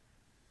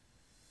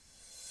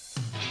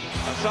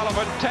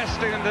O'Sullivan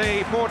testing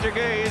the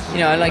Portuguese. You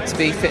know, I like to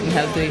be fit and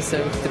healthy,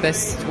 so the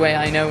best way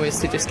I know is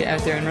to just get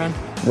out there and run.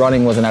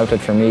 Running was an outlet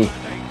for me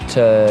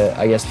to,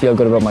 I guess, feel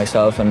good about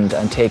myself and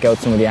take out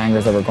some of the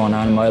angers that were going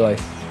on in my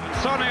life.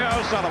 Sonia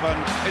O'Sullivan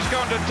is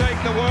going to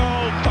take the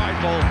world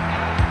title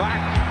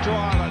back to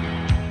Ireland.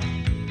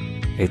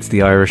 It's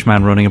the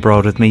Irishman running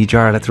abroad with me,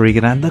 Jarlath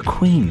Regan, and the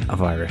Queen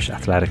of Irish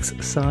Athletics,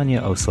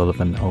 Sonia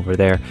O'Sullivan, over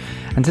there.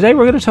 And today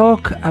we're going to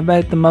talk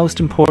about the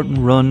most important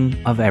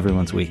run of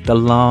everyone's week, the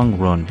long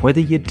run. Whether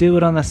you do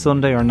it on a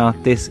Sunday or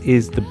not, this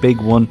is the big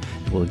one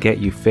that will get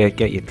you fit,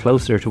 get you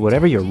closer to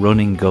whatever your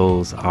running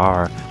goals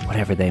are,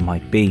 whatever they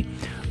might be.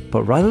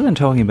 But rather than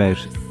talking about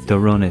the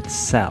run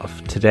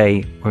itself,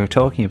 today we're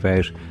talking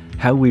about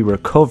how we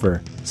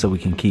recover so we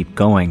can keep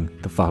going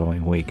the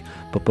following week.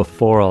 But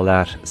before all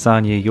that,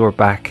 Sonia, you're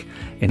back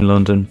in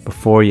London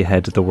before you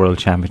head to the World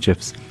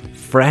Championships,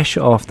 fresh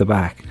off the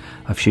back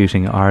of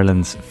shooting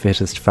Ireland's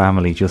Fittest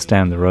Family just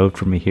down the road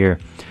from me here.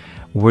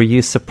 Were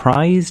you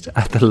surprised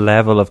at the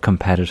level of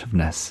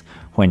competitiveness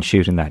when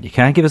shooting that? You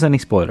can't give us any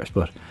spoilers,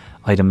 but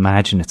I'd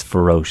imagine it's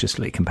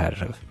ferociously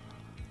competitive.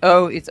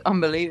 Oh, it's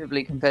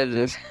unbelievably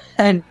competitive.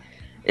 And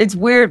it's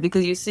weird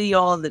because you see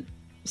all the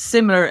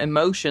similar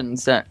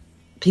emotions that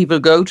people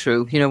go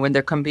through, you know, when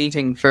they're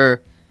competing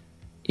for,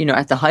 you know,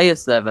 at the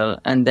highest level,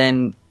 and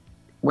then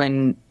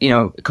when, you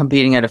know,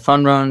 competing at a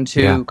fun run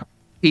to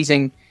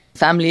competing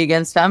family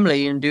against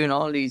family and doing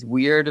all these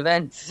weird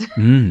events,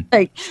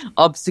 like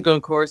obstacle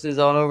courses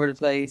all over the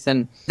place.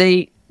 And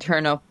they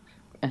turn up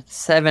at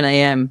 7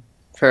 a.m.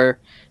 to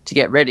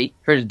get ready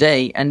for the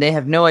day, and they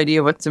have no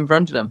idea what's in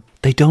front of them.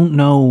 They don't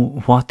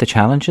know what the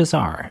challenges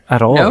are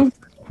at all. No.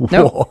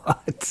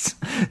 What?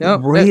 No,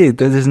 really?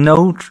 There's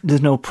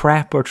no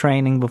prep or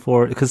training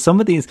before? Because some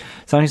of these,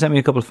 Sonia sent me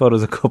a couple of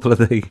photos, a couple of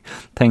the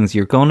things.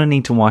 You're going to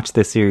need to watch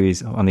this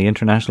series on the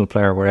International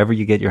Player, wherever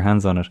you get your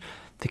hands on it,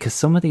 because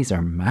some of these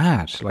are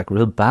mad, like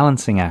real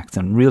balancing acts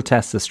and real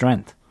tests of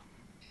strength.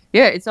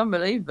 Yeah, it's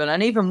unbelievable.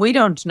 And even we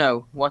don't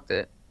know what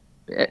the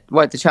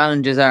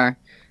challenges are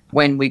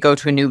when we go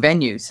to a new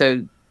venue.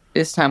 So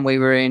this time we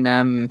were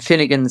in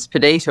Finnegan's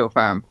Potato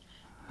Farm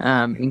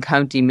in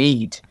County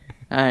Meath.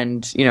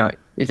 And, you know,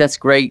 that's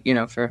great, you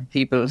know, for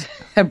people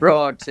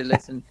abroad to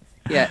listen.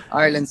 Yeah,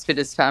 Ireland's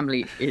Fittest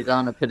Family is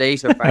on a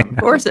potato farm. Of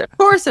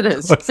course it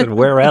is.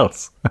 Where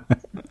else?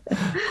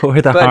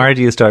 Where the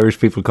hardiest Irish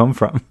people come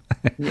from.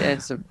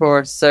 Yes, of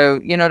course.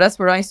 So, you know, that's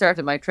where I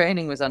started. My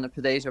training was on a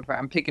potato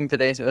farm, picking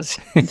potatoes.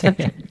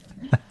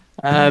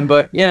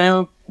 But, you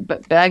know,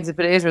 bags of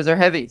potatoes are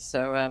heavy.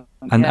 So,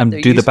 and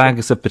do the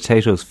bags of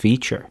potatoes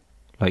feature?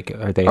 Like,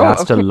 are they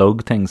asked to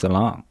lug things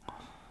along?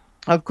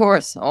 Of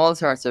course, all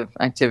sorts of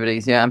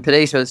activities, yeah, and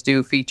potatoes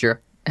do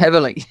feature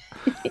heavily.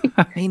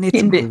 I mean,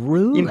 it's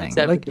grueling.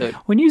 Like,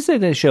 when you say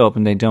they show up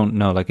and they don't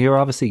know, like, you're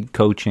obviously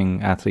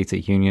coaching athletes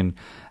at Union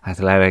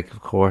Athletic,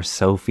 of course,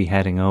 Sophie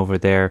heading over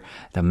there,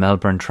 the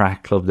Melbourne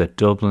Track Club, the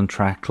Dublin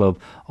Track Club,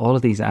 all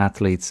of these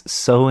athletes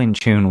so in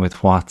tune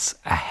with what's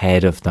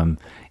ahead of them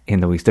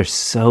in the weeks. They're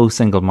so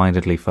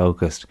single-mindedly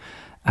focused,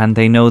 and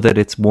they know that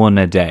it's one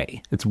a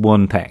day. It's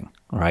one thing.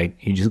 Right,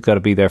 you just got to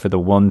be there for the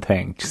one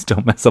thing. Just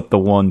don't mess up the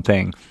one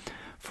thing.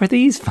 For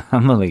these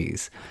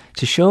families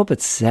to show up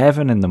at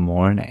 7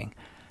 a.m.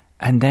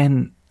 and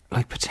then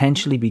like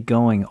potentially be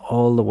going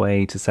all the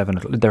way to 7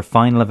 o'clock, their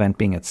final event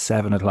being at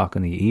 7 o'clock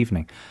in the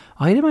evening,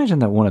 I'd imagine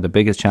that one of the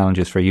biggest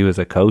challenges for you as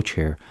a coach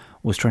here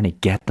was trying to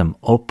get them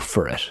up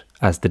for it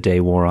as the day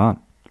wore on.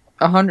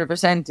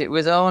 100%. It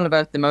was all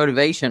about the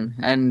motivation,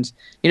 and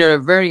you know, they're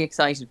very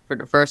excited for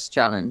the first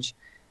challenge.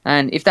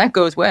 And if that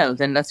goes well,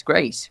 then that's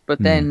great. But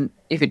then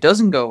if it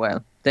doesn't go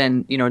well,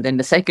 then, you know, then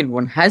the second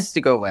one has to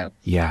go well.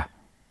 Yeah.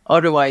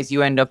 Otherwise,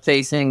 you end up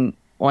facing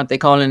what they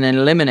call an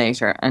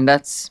eliminator. And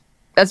that's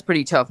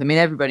pretty tough. I mean,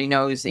 everybody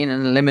knows in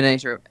an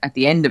eliminator, at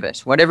the end of it,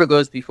 whatever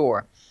goes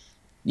before,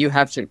 you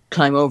have to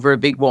climb over a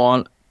big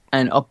wall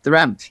and up the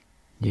ramp.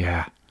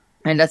 Yeah.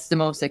 And that's the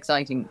most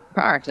exciting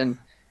part. And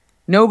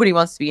nobody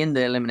wants to be in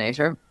the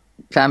eliminator,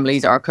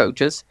 families or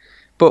coaches.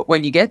 But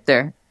when you get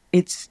there,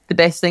 it's the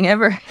best thing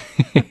ever.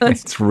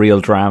 It's real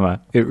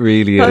drama. It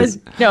really is.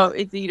 No,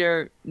 it's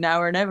either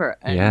now or never.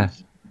 And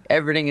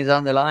everything is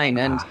on the line.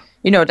 And,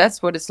 you know,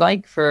 that's what it's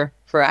like for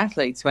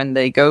athletes when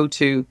they go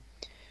to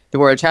the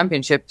World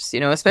Championships, you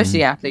know,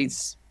 especially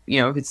athletes,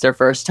 you know, if it's their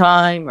first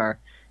time or,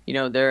 you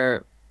know,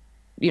 they're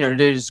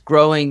just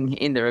growing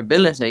in their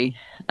ability.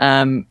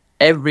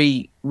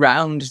 Every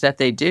round that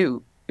they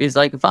do is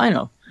like a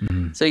final.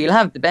 So you'll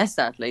have the best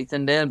athletes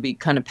and they'll be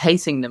kind of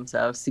pacing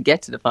themselves to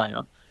get to the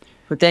final.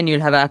 But then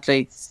you'll have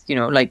athletes, you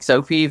know, like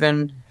Sophie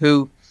even,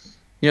 who,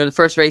 you know, the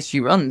first race she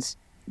runs,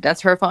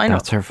 that's her final.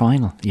 That's her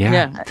final,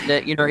 yeah. Yeah,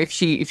 you know, if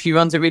she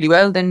runs it really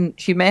well, then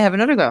she may have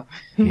another go.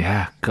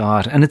 Yeah,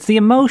 God. And it's the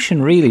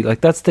emotion, really. Like,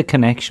 that's the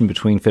connection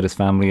between Fittest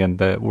Family and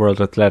the World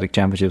Athletic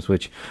Championships,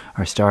 which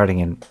are starting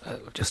in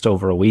just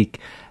over a week.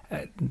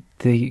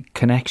 The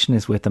connection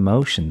is with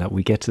emotion, that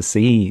we get to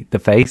see the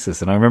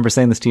faces. And I remember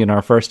saying this to you in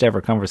our first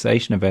ever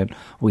conversation about,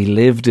 we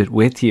lived it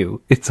with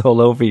you. It's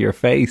all over your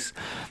face.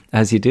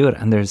 as you do it,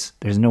 and there's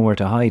nowhere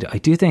to hide. I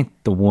do think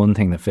the one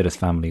thing that Fittest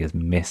Family is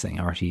missing,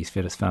 RT's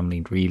Fittest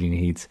Family really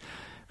needs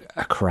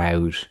a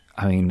crowd.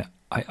 I mean,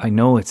 I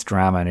know it's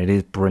drama and it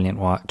is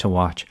brilliant to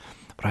watch,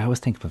 but I always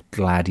think of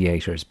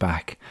Gladiators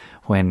back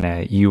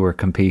when you were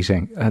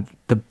competing.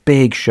 The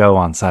big show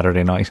on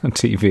Saturday night on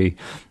TV,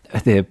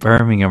 the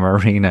Birmingham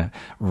Arena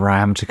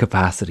rammed to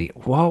capacity.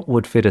 What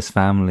would Fittest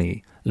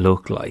Family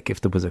look like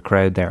if there was a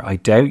crowd there? I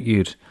doubt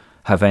you'd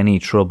have any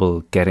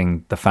trouble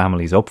getting the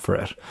families up for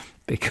it,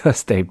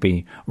 because they'd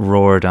be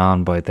roared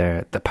on by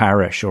the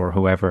parish or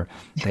whoever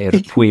they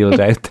had wheeled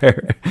out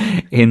there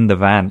in the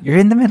van. You're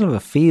in the middle of a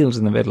field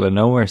in the middle of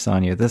nowhere,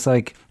 Sonia. There's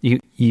like,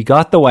 you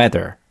got the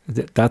weather.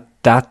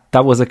 That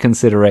was a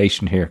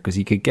consideration here, because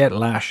you could get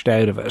lashed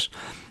out of it.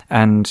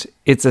 And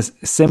it's a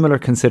similar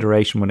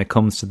consideration when it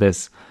comes to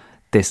this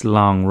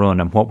long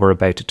run and what we're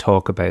about to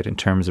talk about in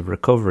terms of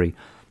recovery,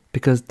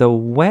 because the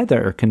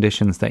weather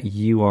conditions that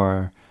you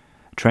are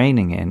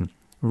training in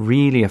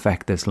really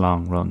affect this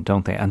long run,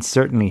 don't they? And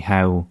certainly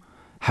how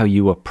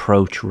you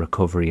approach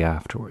recovery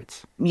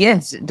afterwards.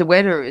 Yes, the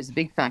weather is a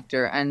big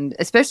factor, and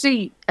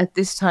especially at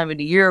this time of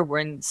the year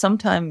when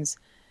sometimes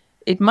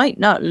it might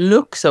not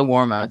look so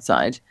warm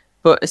outside,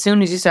 but as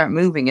soon as you start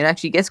moving, it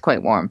actually gets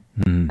quite warm.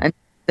 And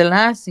the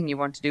last thing you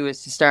want to do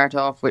is to start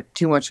off with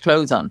too much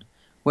clothes on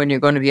when you're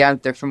going to be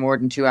out there for more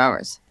than 2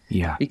 hours.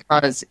 Yeah.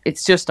 Because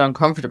it's just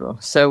uncomfortable.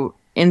 So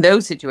in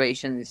those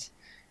situations,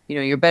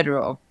 you're better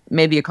off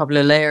maybe a couple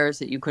of layers,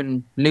 that you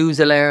can lose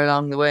a layer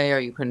along the way, or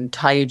you can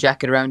tie a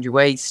jacket around your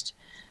waist.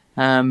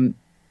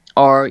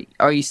 Or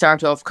you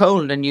start off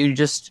cold and you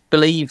just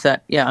believe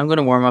that, I'm going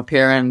to warm up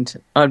here and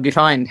I'll be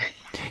fine.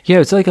 Yeah,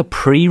 it's like a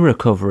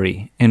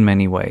pre-recovery in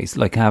many ways,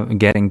 like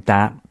getting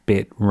that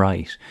bit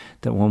right.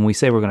 That when we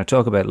say we're going to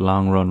talk about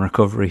long run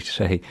recovery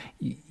today,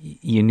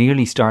 you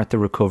nearly start the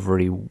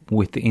recovery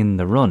within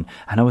the run.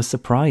 And I was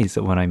surprised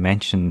that when I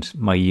mentioned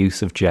my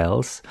use of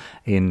gels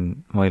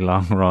in my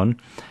long run,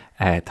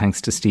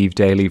 thanks to Steve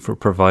Daly for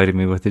providing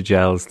me with the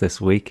gels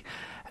this week,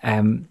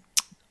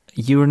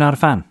 you were not a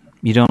fan.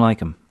 You don't like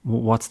them.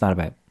 What's that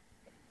about?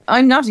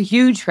 I'm not a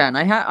huge fan.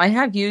 I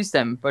have used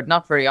them, but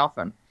not very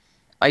often.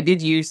 I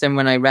did use them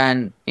when I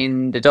ran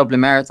in the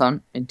Dublin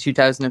Marathon in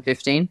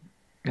 2015.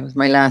 It was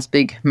my last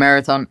big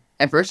marathon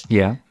effort.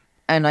 Yeah.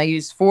 And I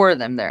used 4 of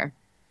them there.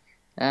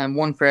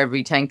 One for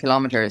every 10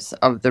 kilometers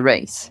of the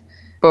race.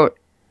 But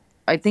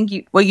I think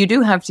you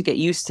do have to get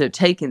used to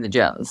taking the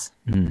gels.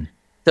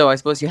 So I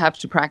suppose you have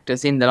to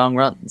practice in the long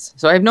runs.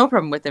 So I have no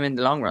problem with them in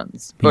the long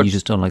runs. But you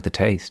just don't like the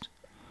taste.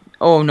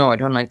 Oh, no, I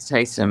don't like to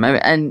taste them.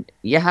 And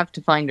you have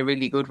to find a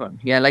really good one.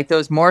 Yeah, like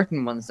those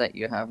Morton ones that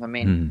you have. I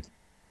mean,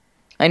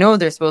 I know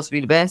they're supposed to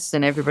be the best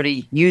and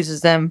everybody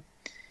uses them,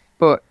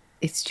 but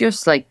it's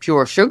just like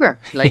pure sugar,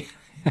 like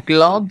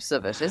globs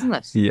of it, isn't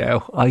it? Yeah,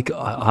 I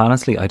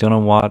honestly, I don't know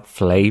what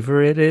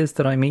flavour it is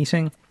that I'm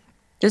eating.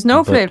 There's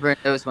no flavour in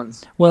those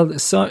ones. Well,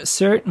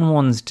 certain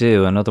ones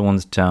do and other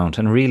ones don't.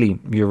 And really,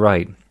 you're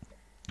right.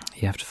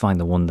 You have to find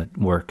the one that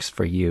works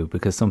for you,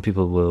 because some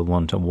people will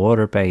want a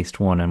water-based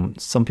one and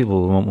some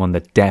people will want one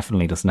that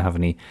definitely doesn't have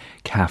any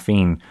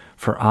caffeine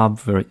for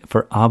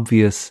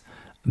obvious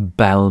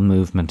bowel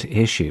movement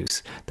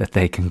issues that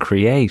they can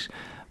create.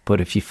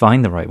 But if you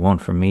find the right one,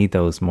 for me,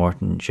 those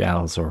Morton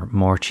gels or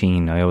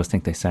Mortine, I always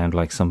think they sound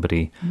like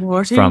somebody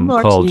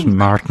called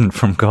Martin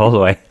from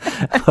Galway,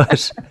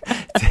 but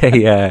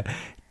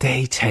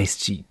they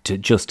taste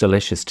just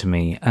delicious to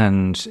me.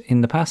 And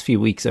in the past few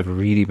weeks, I've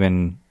really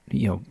been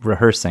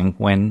rehearsing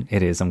when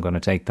it is I'm going to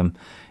take them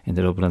in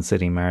the Dublin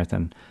City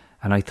Marathon.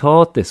 And I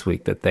thought this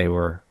week that they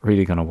were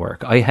really going to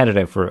work. I headed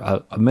out for,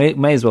 I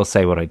may as well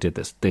say what I did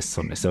this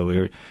Sunday. So we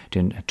were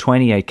doing a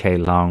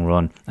 28k long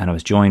run, and I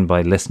was joined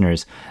by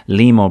listeners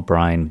Liam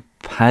O'Brien,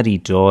 Paddy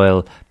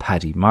Doyle,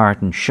 Paddy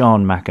Martin,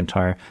 Sean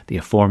McIntyre, the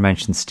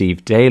aforementioned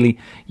Steve Daly,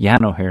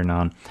 Jan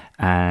O'Hiernan,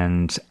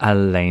 and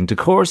Elaine de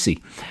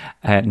Courcy.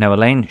 Now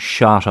Elaine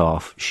shot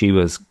off. She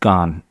was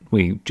gone.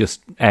 We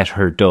just ate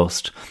her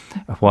dust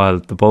while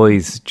the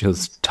boys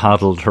just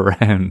toddled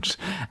around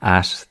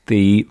at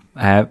the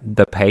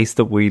pace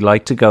that we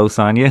like to go,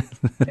 Sonia.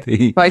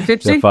 the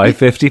 550? The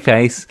 550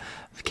 pace,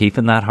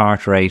 keeping that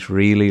heart rate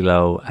really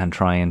low and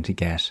trying to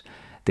get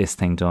this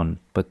thing done.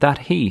 But that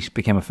heat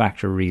became a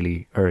factor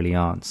really early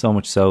on, so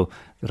much so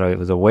that I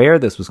was aware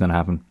this was going to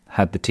happen,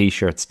 had the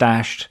t-shirt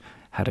stashed,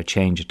 had a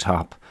change of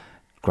top,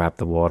 grabbed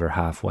the water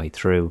halfway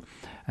through,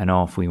 and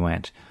off we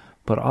went.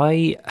 But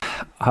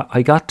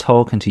I got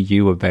talking to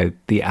you about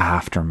the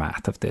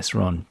aftermath of this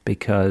run,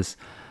 because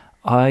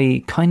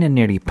I kind of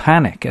nearly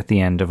panic at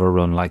the end of a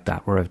run like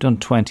that, where I've done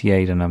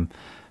 28 and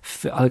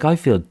I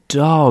feel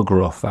dog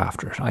rough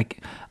after it.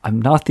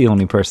 I'm not the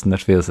only person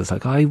that feels this.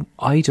 Like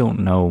I don't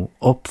know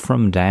up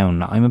from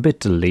down. I'm a bit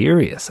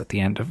delirious at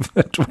the end of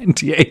a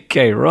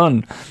 28k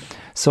run.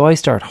 So I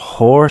start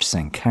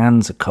horsing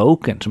cans of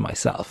Coke into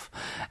myself.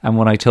 And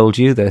when I told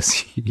you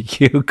this,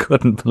 you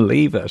couldn't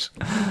believe it.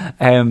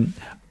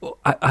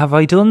 Have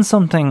I done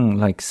something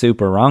like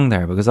super wrong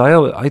there? Because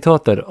I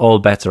thought that all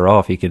bets are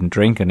off. You can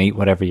drink and eat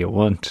whatever you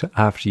want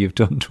after you've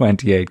done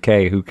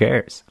 28k. Who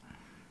cares?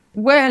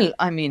 Well,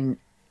 I mean,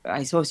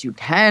 I suppose you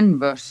can,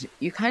 but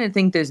you kind of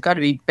think there's got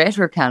to be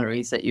better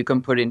calories that you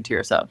can put into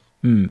yourself.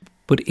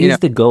 But is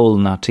the goal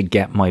not to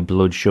get my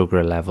blood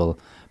sugar level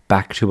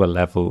back to a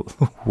level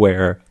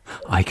where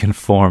I can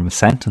form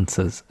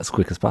sentences as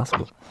quick as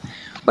possible?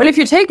 Well, if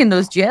you're taking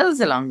those gels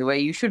along the way,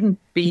 you shouldn't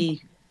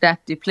be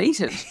that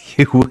depleted.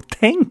 You would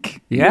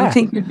think, yeah. You would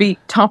think you'd be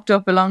topped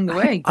up along the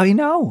way. I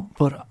know,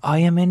 but I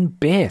am in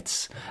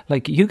bits.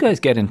 Like, you guys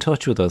get in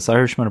touch with us,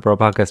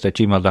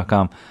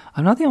 irishmanabroadpodcast@gmail.com.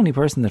 I'm not the only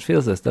person that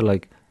feels this. They're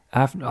like,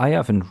 I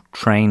haven't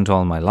trained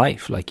all my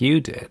life like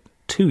you did.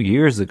 2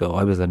 years ago,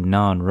 I was a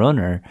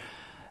non-runner.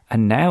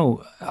 And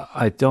now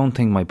I don't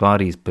think my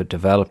body's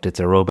developed its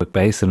aerobic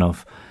base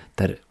enough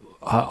that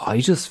I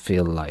just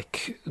feel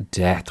like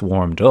death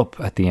warmed up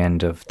at the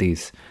end of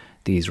these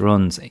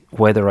runs,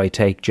 whether I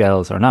take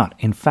gels or not.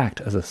 In fact,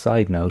 as a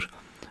side note,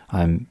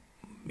 I'm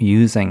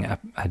using a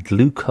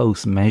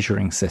glucose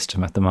measuring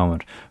system at the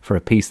moment for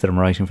a piece that I'm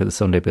writing for the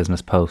Sunday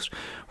Business Post,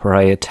 where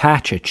I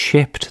attach a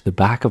chip to the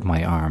back of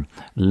my arm.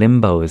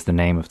 Limbo is the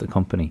name of the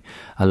company.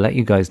 I'll let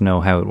you guys know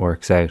how it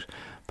works out.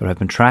 But I've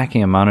been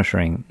tracking and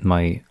monitoring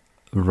my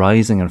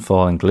rising and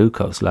falling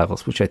glucose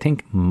levels, which I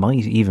think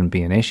might even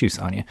be an issue,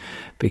 Sonia,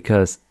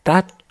 because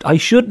that I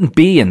shouldn't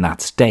be in that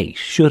state,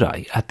 should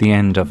I, at the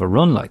end of a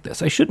run like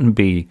this? I shouldn't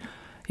be,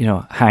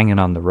 hanging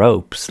on the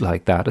ropes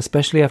like that,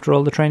 especially after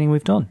all the training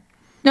we've done.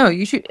 No,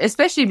 you should,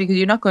 especially because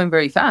you're not going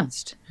very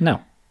fast. No.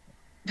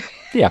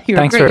 Yeah,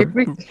 thanks for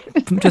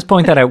just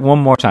point that out one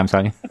more time,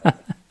 Sonia.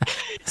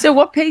 So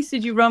what pace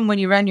did you run when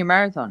you ran your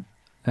marathon?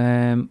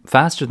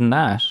 Faster than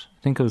that.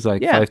 I think it was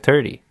like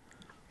 5:30.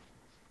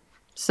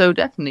 So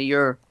definitely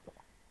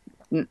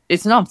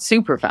it's not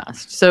super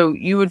fast. So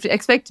you would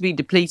expect to be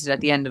depleted at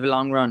the end of a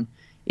long run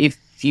if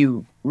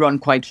you run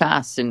quite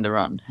fast in the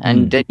run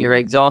and then you're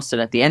exhausted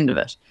at the end of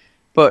it.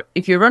 But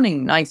if you're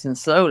running nice and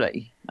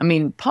slowly, I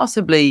mean,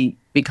 possibly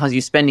because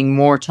you're spending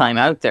more time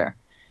out there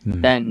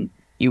than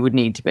you would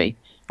need to be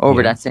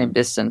over that same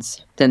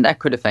distance, then that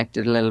could affect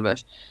it a little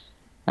bit.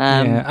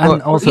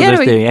 And also there's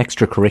the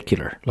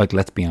extracurricular. Like,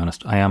 let's be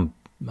honest, I am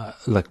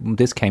like,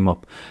 this came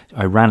up.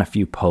 I ran a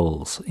few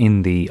polls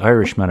in the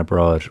Irishman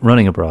Abroad,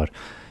 Running Abroad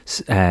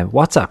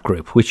WhatsApp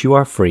group, which you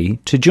are free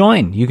to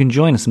join. You can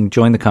join us and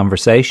join the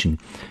conversation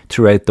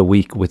throughout the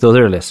week with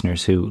other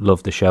listeners who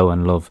love the show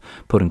and love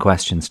putting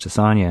questions to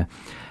Sonia.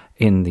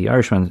 In the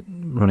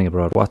Irishman Running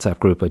Abroad WhatsApp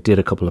group, I did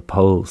a couple of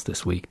polls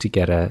this week to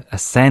get a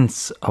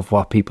sense of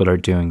what people are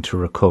doing to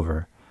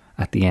recover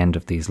at the end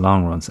of these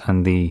long runs.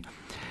 And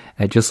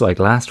just like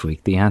last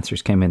week, the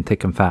answers came in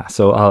thick and fast.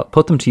 So I'll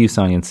put them to you,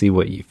 Sonia, and see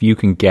if you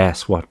can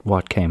guess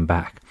what came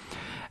back.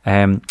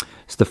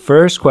 So the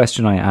first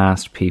question I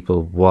asked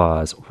people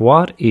was,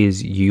 what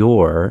is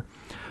your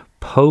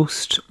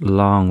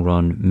post-long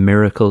run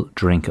miracle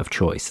drink of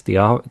choice? The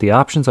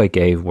options I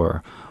gave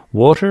were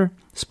water,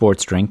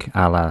 sports drink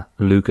a la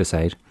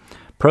Lucasade,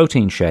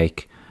 protein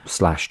shake /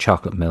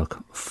 chocolate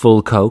milk,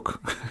 full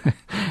Coke,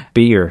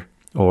 beer,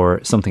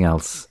 or something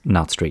else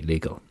not street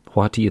legal.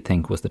 What do you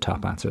think was the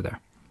top answer there?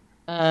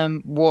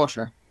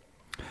 Water.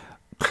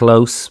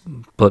 Close,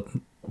 but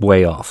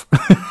way off.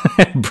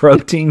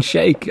 Protein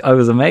shake. I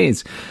was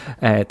amazed.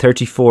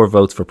 34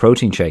 votes for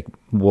protein shake.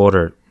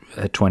 Water,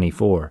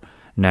 24.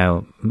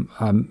 Now,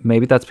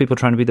 maybe that's people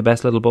trying to be the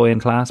best little boy in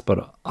class,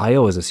 but I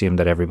always assumed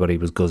that everybody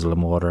was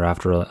guzzling water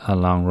after a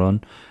long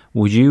run.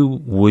 Would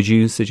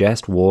you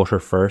suggest water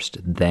first,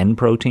 then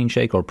protein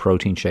shake, or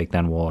protein shake,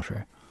 then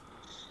water?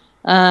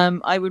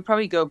 I would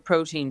probably go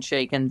protein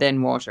shake and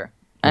then water.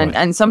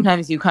 And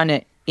sometimes you kind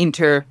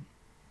of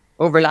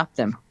overlap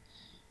them.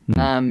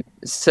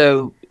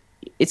 So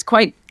it's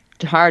quite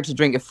hard to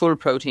drink a full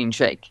protein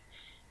shake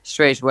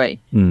straight away.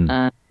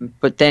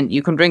 But then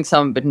you can drink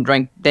some, but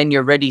then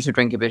you're ready to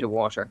drink a bit of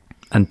water.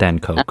 And then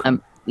Coke.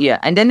 Yeah,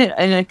 and then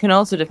it can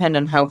also depend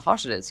on how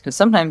hot it is. Because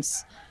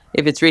sometimes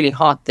if it's really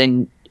hot,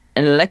 then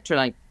an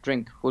electrolyte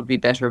drink would be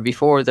better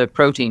before the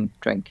protein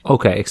drink.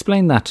 Okay,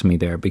 explain that to me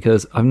there,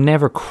 because I've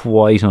never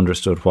quite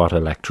understood what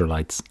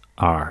electrolytes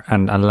are,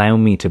 and allow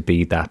me to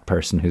be that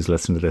person who's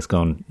listening to this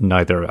going,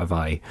 neither have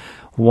I.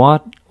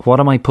 What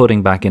am I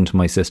putting back into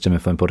my system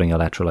if I'm putting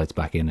electrolytes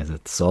back in? Is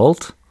it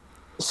salt?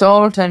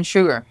 Salt and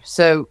sugar.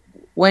 So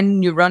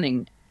when you're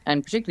running,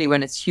 and particularly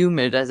when it's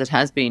humid, as it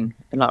has been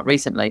a lot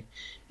recently,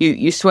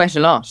 you sweat a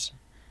lot,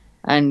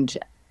 and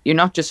you're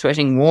not just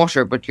sweating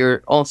water, but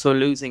you're also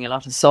losing a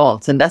lot of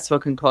salts, and that's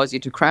what can cause you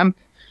to cramp.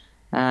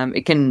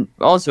 It can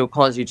also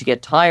cause you to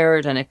get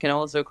tired, and it can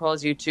also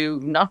cause you to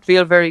not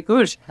feel very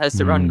good as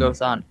the run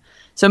goes on.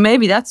 So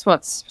maybe that's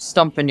what's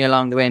stumping you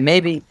along the way.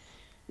 Maybe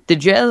the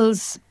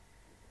gels,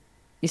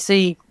 you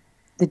see,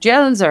 the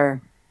gels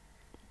are,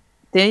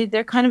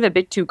 they're kind of a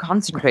bit too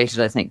concentrated,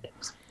 I think.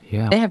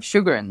 Yeah. They have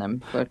sugar in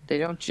them, but they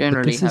don't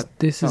generally have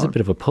This is a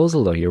bit of a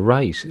puzzle, though. You're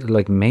right.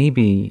 Like,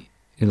 maybe,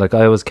 like,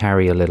 I always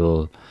carry a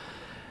little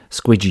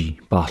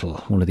squidgy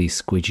bottle, one of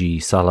these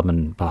squidgy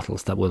Solomon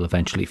bottles that will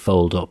eventually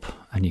fold up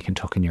and you can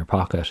tuck in your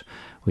pocket,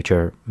 which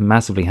are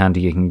massively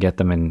handy. You can get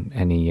them in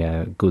any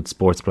good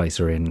sports place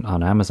or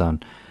on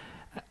Amazon.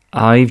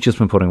 I've just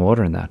been putting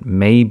water in that.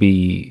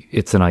 Maybe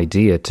it's an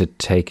idea to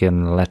take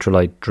an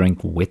electrolyte drink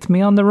with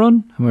me on the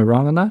run. Am I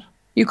wrong on that?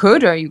 You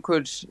could, or you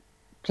could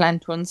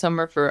plant one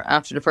somewhere for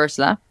after the first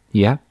lap.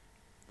 Yeah.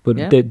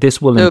 But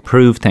this will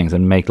improve things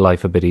and make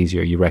life a bit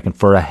easier, you reckon,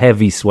 for a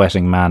heavy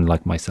sweating man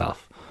like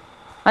myself?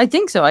 I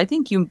think so. I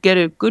think you get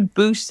a good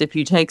boost if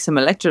you take some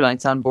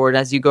electrolytes on board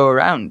as you go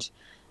around.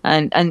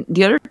 And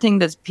the other thing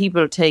that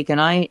people take,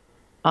 and I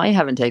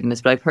haven't taken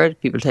this, but I've heard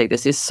people take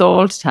this, is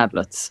salt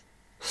tablets.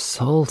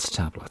 Salt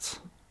tablets?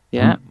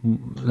 Yeah.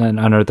 And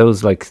are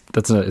those like,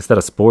 is that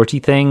a sporty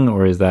thing,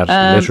 or is that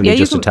literally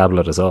just a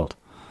tablet of salt?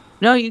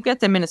 No, you get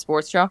them in a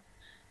sports shop,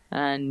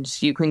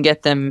 and you can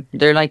get them,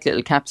 they're like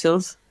little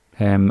capsules.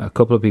 A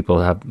couple of people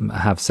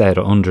have said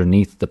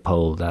underneath the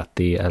poll that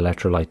the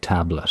electrolyte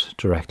tablet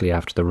directly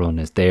after the run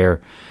is their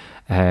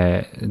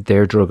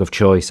drug of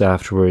choice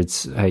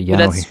afterwards.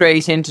 That's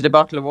straight into the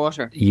bottle of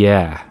water.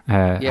 Yeah.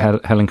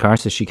 Helen Carr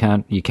says you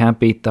can't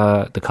beat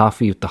the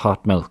coffee with the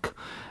hot milk.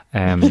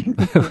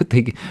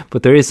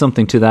 But there is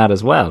something to that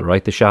as well,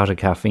 right? The shot of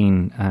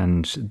caffeine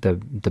and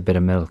the bit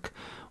of milk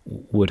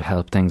would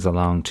help things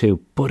along too.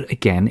 But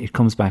again, it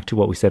comes back to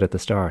what we said at the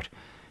start.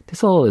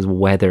 This all is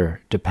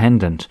weather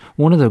dependent.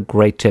 One of the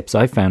great tips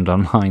I found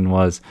online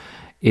was,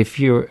 if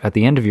you're at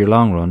the end of your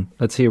long run,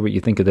 let's hear what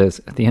you think of this.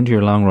 At the end of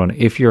your long run,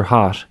 if you're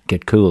hot,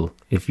 get cool.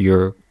 If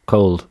you're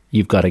cold,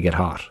 you've got to get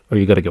hot, or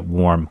you've got to get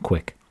warm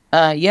quick.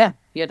 Yeah,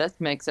 that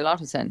makes a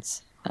lot of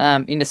sense.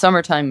 In the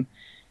summertime,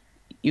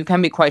 you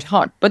can be quite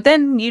hot, but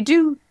then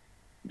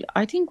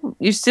I think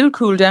you still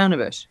cool down a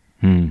bit.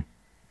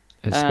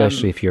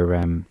 Especially if you're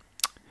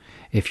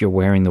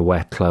wearing the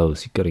wet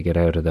clothes, you've got to get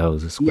out of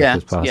those as quick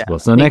as possible.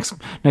 So next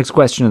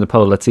question in the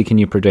poll, let's see, can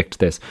you predict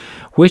this?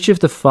 Which of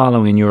the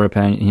following, in your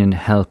opinion,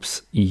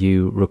 helps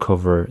you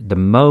recover the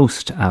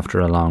most after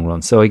a long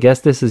run? So I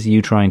guess this is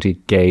you trying to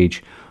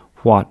gauge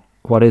what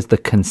is the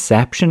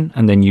conception,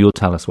 and then you'll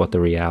tell us what the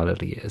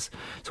reality is.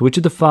 So which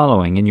of the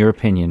following, in your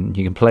opinion,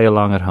 you can play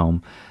along at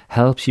home,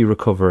 helps you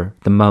recover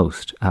the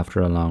most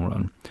after a long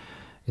run?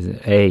 Is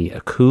it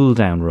A, cool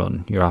down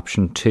run? Your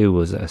option 2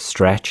 was a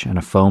stretch and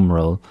a foam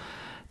roll.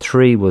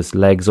 3 was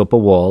legs up a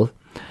wall.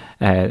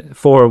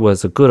 4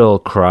 was a good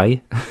old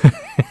cry.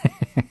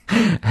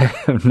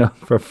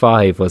 Number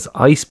 5 was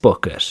ice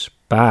bucket,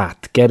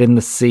 bath, get in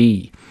the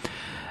sea.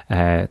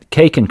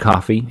 Cake and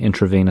coffee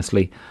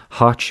intravenously,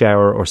 hot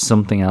shower, or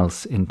something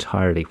else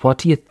entirely. What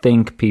do you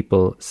think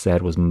people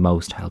said was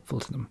most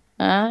helpful to them?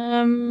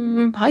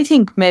 I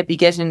think maybe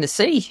get in the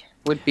sea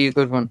would be a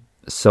good one.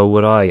 So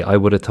would I. I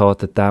would have thought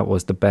that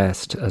was the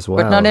best as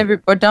well. But not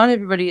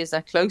everybody is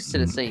that close to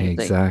the sea.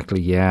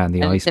 Exactly, yeah. And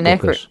the ice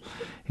bucket.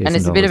 And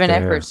it's a bit of an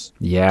effort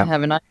to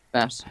have an ice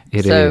bath.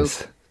 It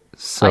is.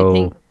 So I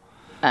think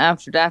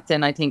after that,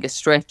 then I think a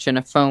stretch and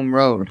a foam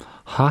roll.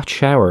 Hot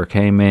shower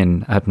came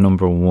in at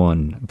number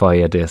 1 by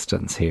a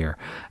distance here.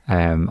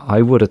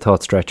 I would have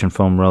thought stretch and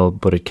foam roll,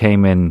 but it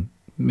came in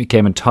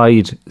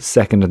tied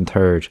second and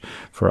third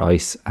for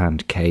ice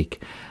and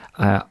cake.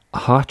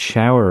 Hot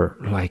shower,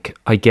 like,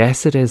 I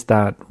guess it is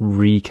that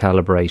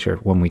recalibrator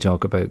when we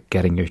talk about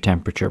getting your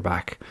temperature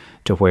back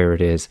to where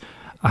it is.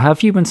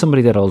 Have you been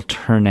somebody that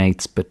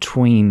alternates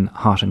between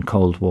hot and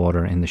cold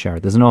water in the shower?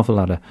 There's an awful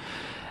lot of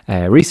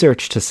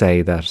research to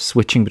say that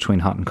switching between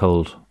hot and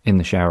cold in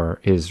the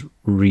shower is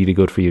really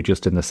good for you,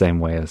 just in the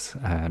same way as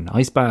an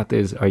ice bath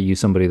is. Are you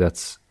somebody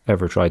that's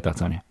ever tried that,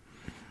 Sonia?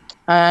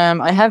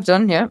 I have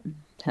done, yeah.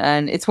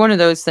 And it's one of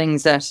those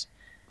things that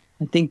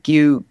I think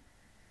you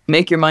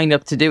make your mind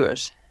up to do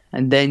it,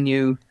 and then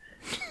you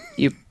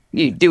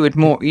do it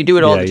more. You do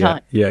it all the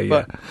time. Yeah.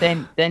 But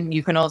then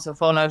you can also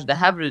fall out of the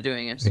habit of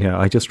doing it. Yeah,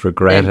 I just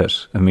regret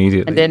it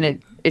immediately. And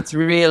then it's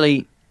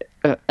really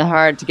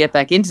hard to get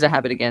back into the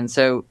habit again.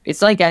 So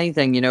it's like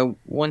anything,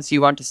 once you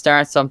want to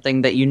start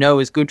something that you know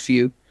is good for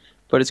you,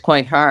 but it's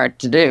quite hard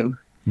to do,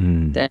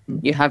 then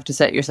you have to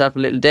set yourself a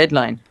little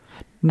deadline.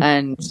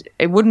 And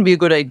it wouldn't be a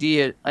good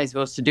idea, I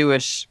suppose, to do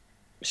it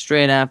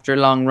straight after a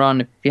long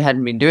run if you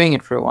hadn't been doing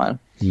it for a while.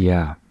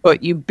 Yeah.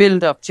 But you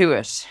build up to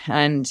it,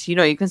 and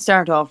you can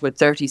start off with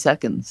 30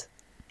 seconds,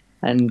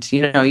 and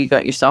you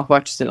got your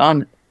stopwatch still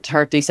on,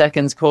 30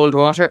 seconds cold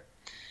water,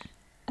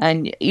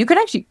 and you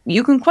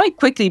can quite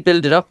quickly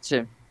build it up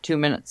to 2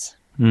 minutes.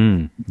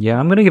 Yeah,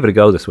 I'm going to give it a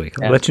go this week.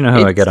 I'll let you know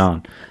how I get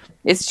on.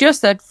 It's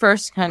just that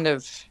first kind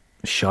of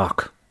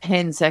shock.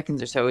 10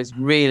 seconds or so is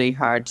really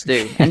hard to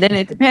do, and then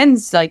it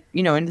depends. Like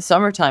in the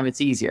summertime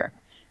it's easier.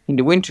 In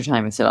the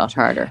wintertime it's a lot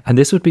harder. And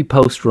this would be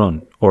post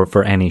run or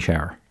for any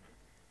shower?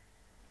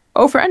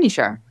 Oh, for any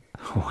shower.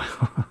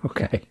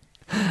 Okay.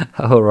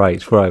 All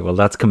right. Well,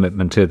 that's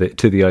commitment to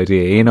the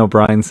idea. Ian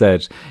O'Brien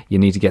said you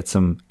need to get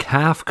some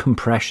calf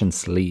compression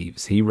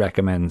sleeves. He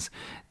recommends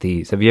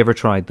these. Have you ever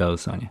tried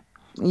those, Sonia?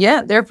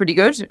 Yeah, they're pretty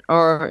good.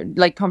 Or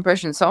like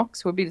compression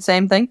socks would be the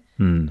same thing.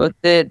 But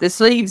the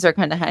sleeves are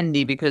kind of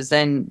handy because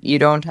then you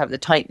don't have the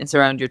tightness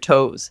around your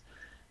toes.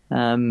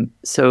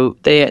 So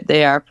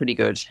they are pretty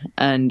good.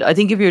 And I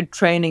think if you're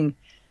training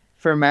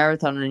for a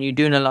marathon and you're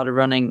doing a lot of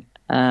running,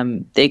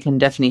 they can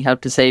definitely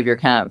help to save your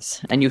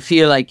calves, and you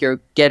feel like you're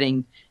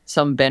getting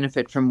some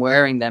benefit from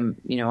wearing them,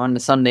 on the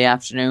Sunday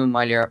afternoon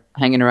while you're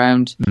hanging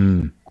around.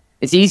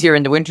 It's easier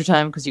in the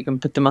wintertime because you can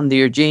put them under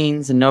your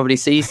jeans and nobody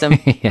sees them.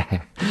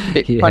 Yeah.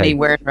 Bit funny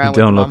wearing around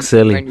you don't with look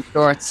silly. wearing your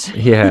shorts.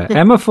 Yeah.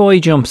 Emma Foy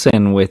jumps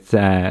in with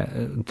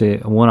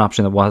the one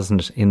option that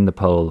wasn't in the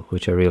poll,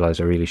 which I realised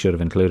I really should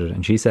have included.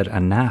 And she said a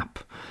nap,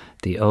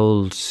 the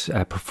old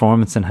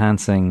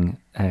performance-enhancing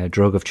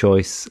drug of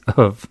choice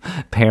of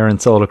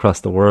parents all across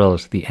the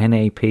world, the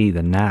NAP,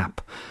 the nap.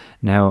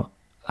 Now,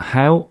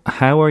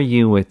 how are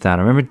you with that?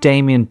 I remember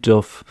Damien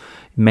Duff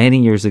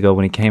many years ago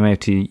when he came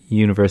out to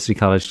University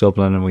College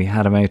Dublin, and we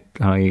had him out.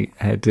 I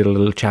did a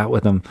little chat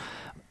with him.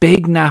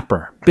 Big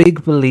napper,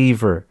 big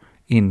believer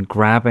in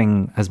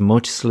grabbing as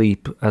much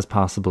sleep as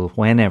possible,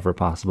 whenever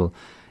possible,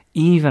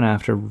 even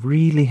after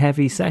really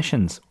heavy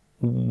sessions.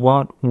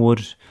 What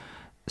would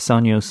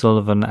Sonia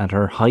O'Sullivan at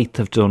her height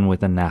have done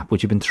with a nap?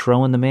 Would you have been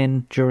throwing them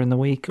in during the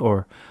week,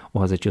 or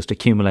was it just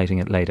accumulating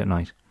it late at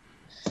night?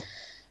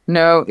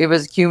 No, it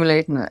was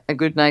accumulating a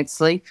good night's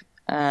sleep.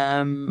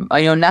 I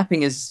know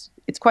napping it's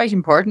quite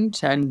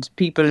important, and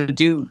people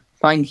do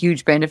find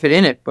huge benefit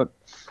in it. But,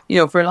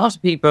 for a lot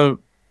of people,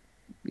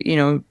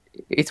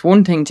 it's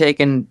one thing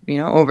taking,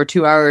 over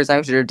 2 hours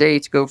out of their day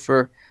to go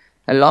for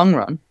a long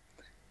run,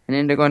 and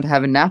then they're going to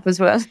have a nap as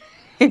well.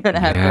 You're going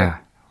to have their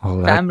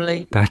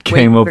family. That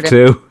came up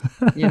too.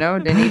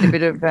 They need a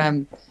bit of...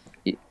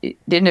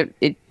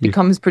 It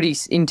becomes pretty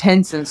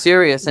intense and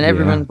serious, and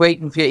everyone's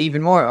waiting for you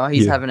even more. Oh,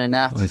 he's having a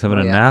nap. Oh, he's having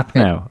a nap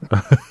now.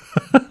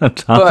 On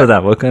top of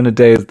that, what kind of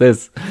day is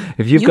this?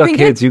 If you've got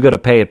kids, you've got to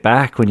pay it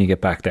back when you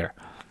get back there.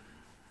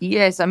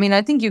 Yes, I mean,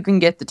 I think you can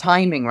get the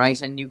timing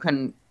right, and you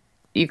can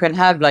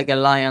have like a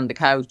lie on the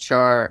couch,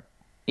 or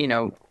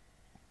a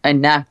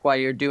nap while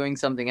you're doing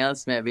something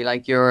else, maybe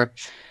like you're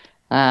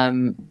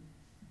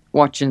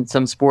watching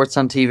some sports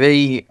on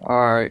TV,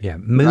 or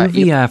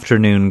movie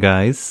afternoon,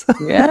 guys.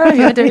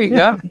 Yeah, there you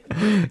go.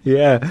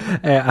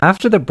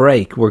 After the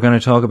break, we're going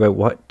to talk about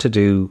what to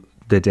do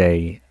the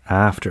day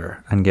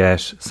after and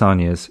get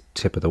Sonia's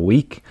tip of the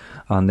week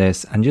on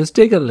this, and just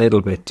dig a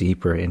little bit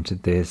deeper into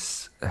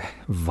this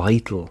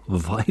vital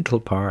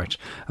part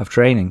of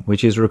training,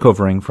 which is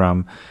recovering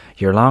from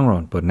your long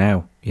run. But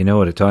now you know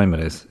what time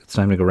it is. It's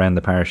time to go round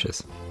the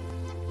parishes.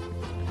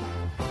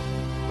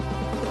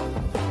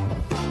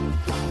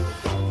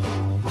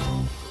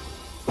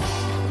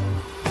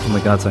 Oh my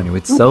God, Sonia,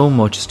 with so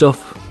much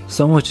stuff,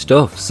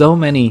 so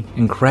many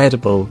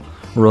incredible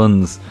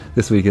runs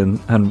this weekend,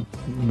 and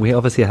we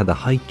obviously had the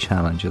height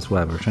challenge as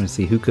well. We're trying to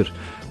see who could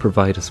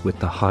provide us with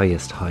the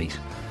highest height.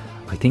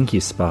 I think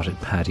you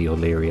spotted Paddy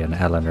O'Leary and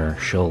Eleanor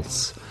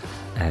Schultz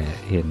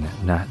in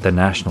the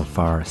National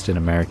Forest in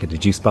America.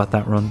 Did you spot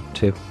that run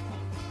too?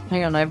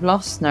 Hang on, I've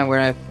lost now where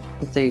I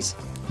put these.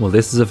 Well,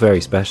 this is a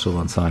very special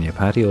one, Sonia.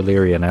 Paddy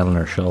O'Leary and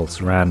Eleanor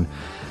Schultz ran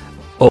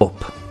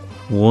up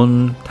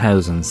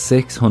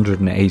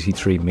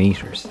 1,683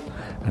 metres,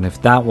 and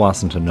if that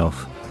wasn't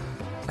enough,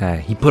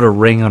 he put a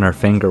ring on her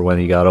finger when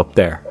he got up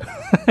there.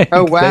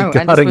 Oh wow!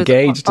 They got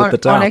engaged at the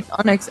top.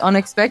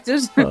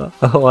 Unexpected.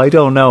 I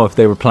don't know if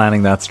they were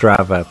planning that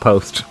Strava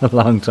post a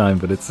long time,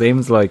 but it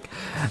seems like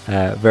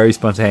very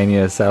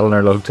spontaneous.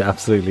 Eleanor looked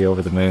absolutely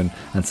over the moon,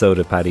 and so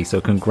did Paddy. So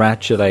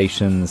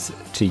congratulations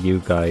to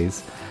you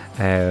guys.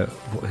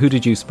 Who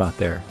did you spot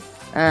there?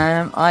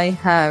 I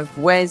have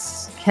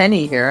Wes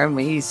Kenny here, and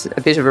he's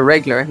a bit of a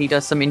regular. He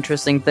does some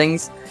interesting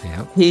things.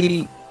 Yep.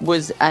 He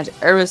was at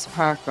Erris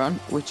Park Run,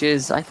 which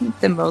is, I think,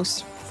 the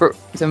most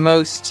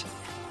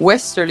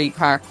westerly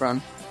park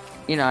run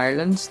in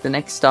Ireland. The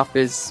next stop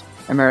is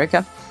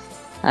America,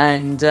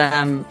 and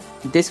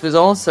this was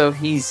also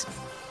his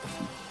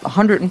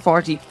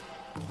 140.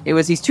 It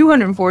was his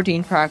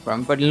 214 park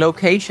run, but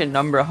location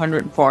number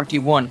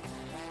 141,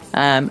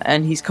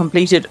 and he's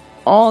completed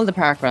all the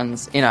park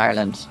runs in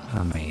Ireland.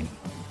 I mean,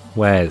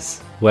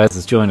 Wes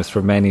has joined us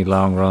for many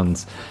long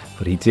runs,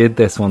 but he did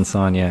this one,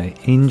 Sonia,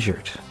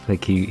 injured.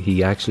 Like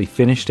he actually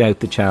finished out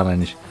the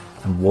challenge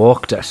and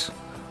walked it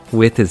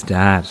with his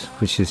dad,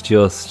 which is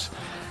just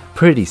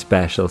pretty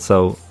special.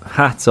 So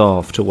hats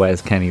off to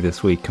Wes Kenny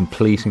this week,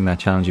 completing that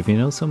challenge. If you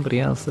know somebody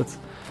else that's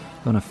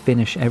going to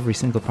finish every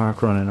single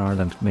park run in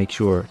Ireland, make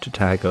sure to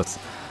tag us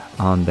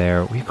on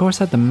there. We of course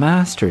had the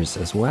Masters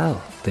as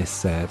well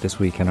this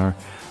week, and our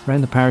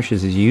Round the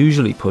Parishes is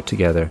usually put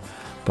together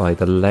by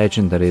the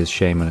legend that is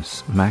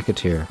Seamus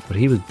McAteer, but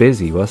he was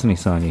busy, wasn't he,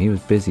 Sonia? He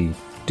was busy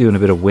doing a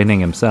bit of winning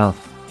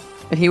himself.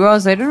 He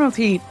was. I don't know if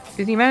did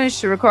he manage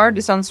to record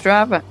this on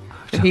Strava,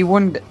 if he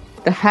won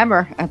the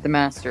hammer at the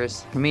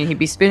Masters. I mean, he'd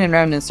be spinning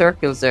around in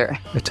circles there.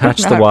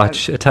 Attach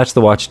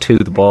the watch to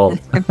the ball.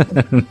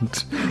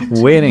 And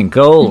winning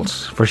gold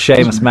for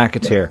Seamus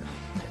McAteer.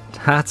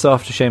 Hats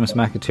off to Seamus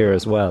McAteer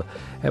as well.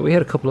 We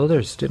had a couple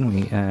others, didn't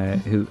we,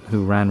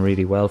 who ran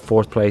really well.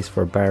 Fourth place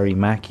for Barry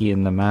Mackey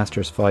in the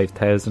Masters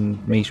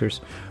 5,000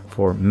 metres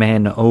for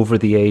men over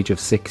the age of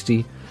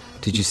 60.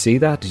 Did you see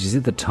that? Did you see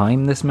the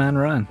time this man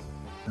ran?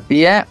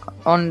 Yeah,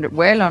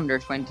 well under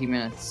 20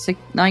 minutes,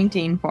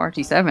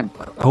 19:47.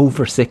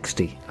 Over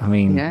 60. I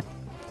mean, yeah,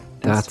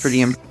 that's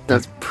pretty impressive.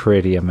 That's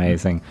pretty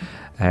amazing.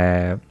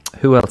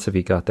 Who else have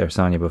you got there,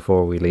 Sonia,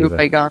 before we leave Who it?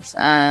 I got?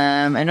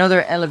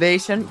 Another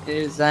elevation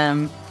is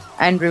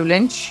Andrew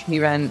Lynch. He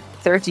ran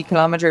 30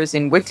 kilometres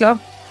in Wicklow,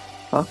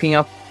 walking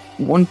up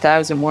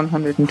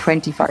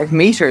 1,125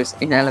 metres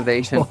in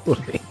elevation.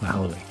 Holy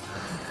moly.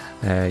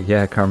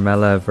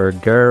 Carmela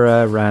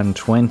Vergara ran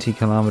 20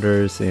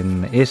 kilometres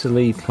in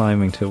Italy,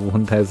 climbing to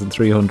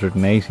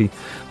 1,380,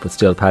 but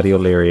still Paddy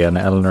O'Leary and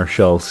Eleanor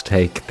Schultz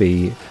take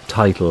the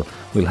title.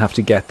 We'll have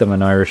to get them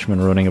an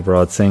Irishman Running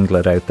Abroad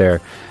singlet out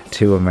there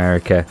to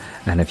America,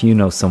 and if you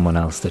know someone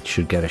else that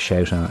should get a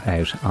shout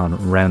out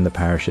on Round the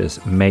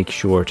Parishes, make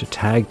sure to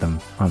tag them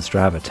on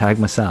Strava, tag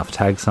myself,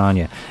 tag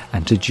Sonia,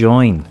 and to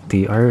join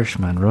the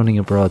Irishman Running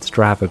Abroad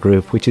Strava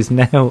group, which is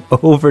now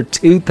over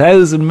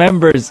 2,000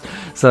 members.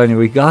 Sonia,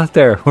 we got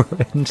there. We're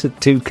into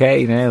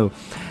 2k now.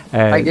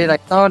 I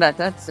saw that.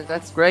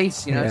 That's great,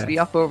 to be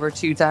up over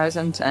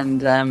 2,000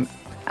 and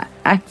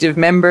active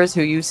members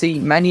who you see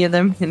many of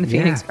them in the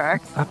Phoenix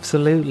Park.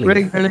 Absolutely.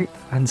 Really.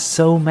 And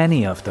so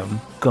many of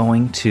them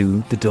going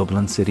to the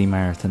Dublin City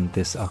Marathon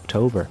this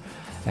October.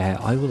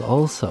 I will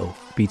also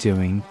be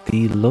doing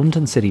the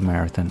London City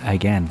Marathon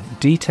again.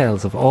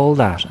 Details of all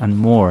that and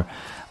more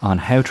on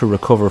how to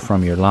recover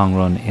from your long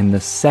run in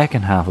the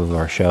second half of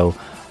our show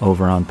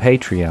over on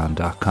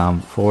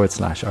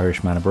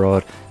patreon.com/Irishman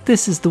Abroad.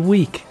 This is the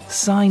week.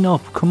 Sign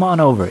up. Come on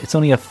over. It's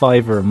only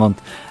 $5 a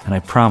month, and I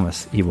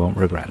promise you won't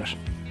regret it.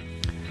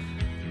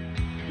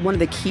 One of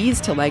the keys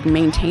to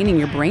maintaining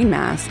your brain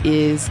mass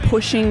is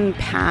pushing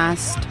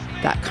past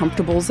that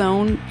comfortable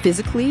zone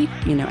physically,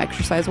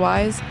 exercise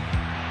wise.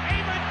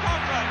 Eamon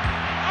Coughlin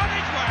on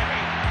his way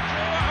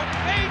to a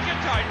major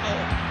title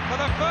for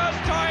the first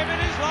time in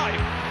his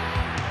life.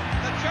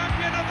 The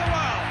champion of the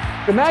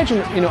world. Imagine,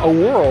 a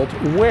world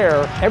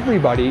where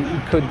everybody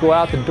could go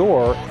out the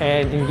door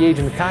and engage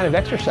in the kind of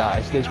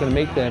exercise that's going to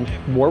make them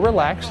more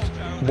relaxed,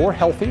 more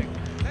healthy,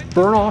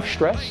 burn off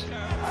stress,